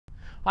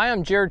Hi,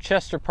 I'm Jared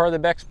Chester, part of the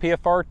Beck's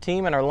PFR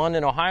team at our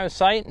London, Ohio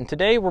site, and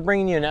today we're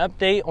bringing you an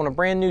update on a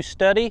brand new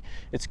study.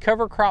 It's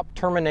cover crop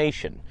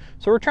termination.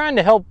 So we're trying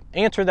to help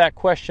answer that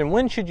question,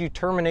 when should you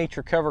terminate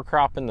your cover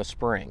crop in the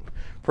spring?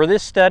 For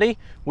this study,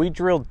 we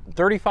drilled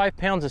 35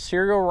 pounds of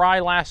cereal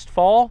rye last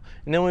fall,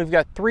 and then we've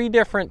got 3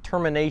 different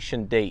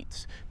termination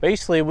dates.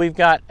 Basically, we've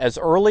got as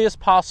early as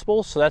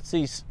possible, so that's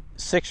these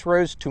 6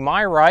 rows to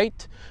my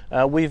right.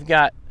 We've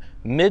got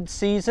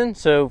mid-season,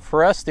 so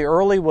for us the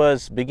early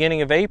was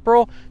beginning of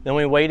April, then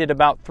we waited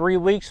about 3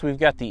 weeks. We've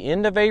got the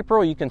end of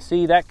April. You can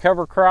see that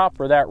cover crop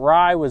or that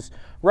rye was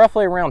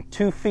roughly around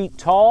 2 feet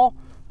tall.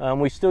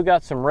 We still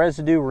got some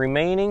residue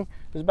remaining.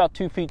 It was about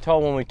 2 feet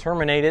tall when we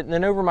terminated. And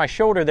then over my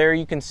shoulder there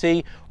you can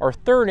see our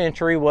third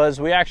entry was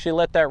we actually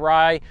let that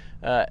rye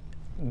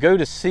go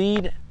to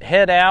seed,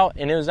 head out,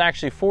 and it was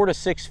actually 4 to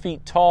 6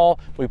 feet tall.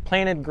 We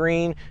planted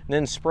green and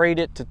then sprayed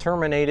it to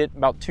terminate it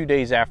about 2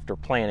 days after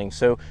planting.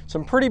 So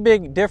some pretty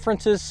big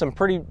differences, some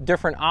pretty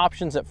different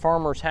options that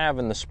farmers have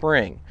in the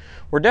spring.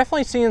 We're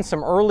definitely seeing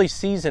some early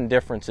season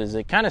differences.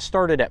 It kind of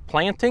started at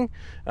planting.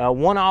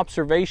 One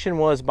observation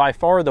was by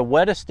far the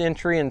wettest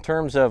entry in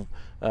terms of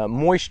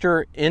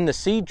moisture in the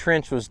seed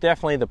trench was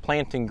definitely the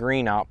planting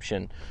green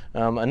option.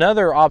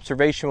 Another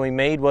observation we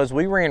made was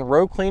we ran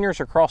row cleaners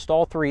across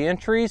all 3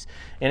 entries,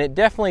 and it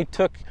definitely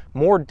took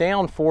more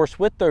downforce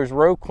with those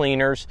row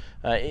cleaners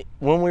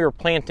when we were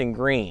planting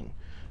green.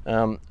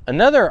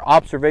 Another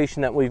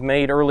observation that we've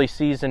made early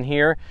season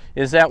here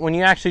is that when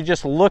you actually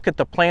just look at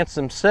the plants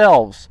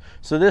themselves,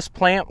 so this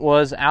plant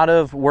was out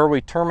of where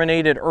we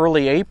terminated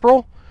early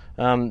April.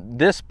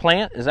 This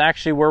plant is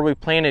actually where we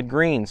planted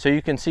green, so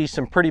you can see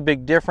some pretty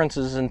big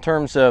differences in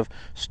terms of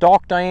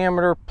stalk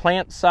diameter,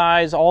 plant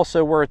size,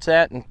 also where it's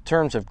at in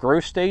terms of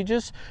growth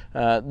stages.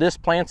 This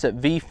plant's at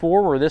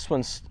V4, where this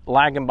one's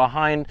lagging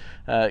behind,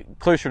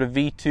 closer to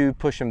V2,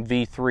 pushing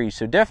V3.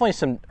 So definitely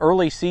some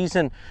early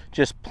season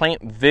just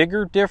plant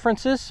vigor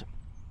differences.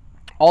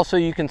 Also,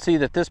 you can see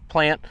that this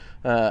plant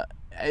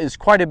is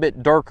quite a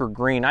bit darker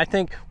green. I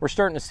think we're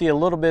starting to see a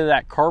little bit of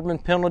that carbon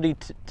penalty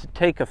to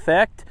take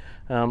effect.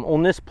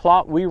 On this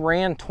plot, we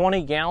ran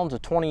 20 gallons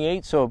of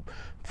 28, so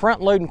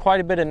front loading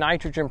quite a bit of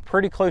nitrogen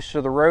pretty close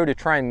to the row to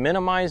try and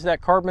minimize that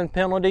carbon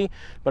penalty.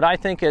 But I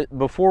think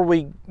before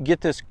we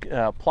get this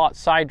plot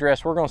side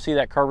dressed, we're going to see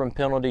that carbon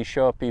penalty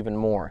show up even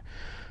more.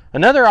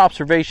 Another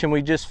observation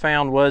we just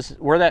found was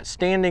where that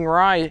standing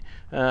rye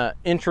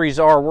entries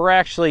are, we're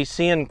actually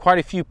seeing quite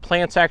a few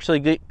plants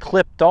actually get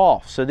clipped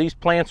off. So these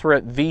plants were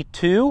at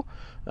V2,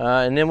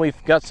 and then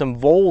we've got some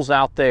voles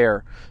out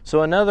there.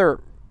 So another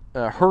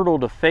hurdle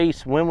to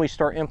face when we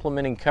start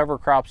implementing cover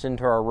crops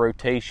into our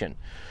rotation.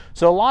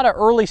 So a lot of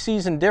early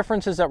season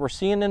differences that we're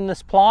seeing in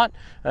this plot.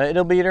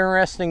 It'll be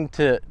interesting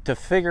to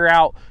figure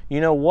out,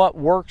 what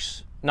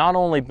works, not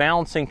only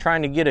balancing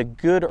trying to get a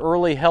good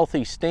early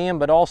healthy stand,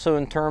 but also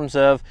in terms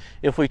of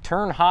if we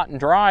turn hot and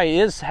dry,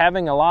 is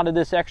having a lot of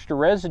this extra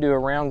residue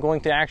around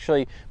going to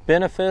actually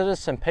benefit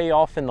us and pay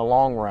off in the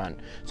long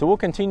run. So we'll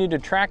continue to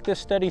track this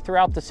study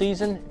throughout the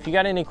season. If you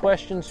got any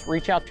questions,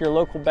 reach out to your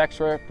local Beck's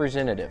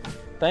representative.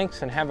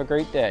 Thanks and have a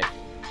great day.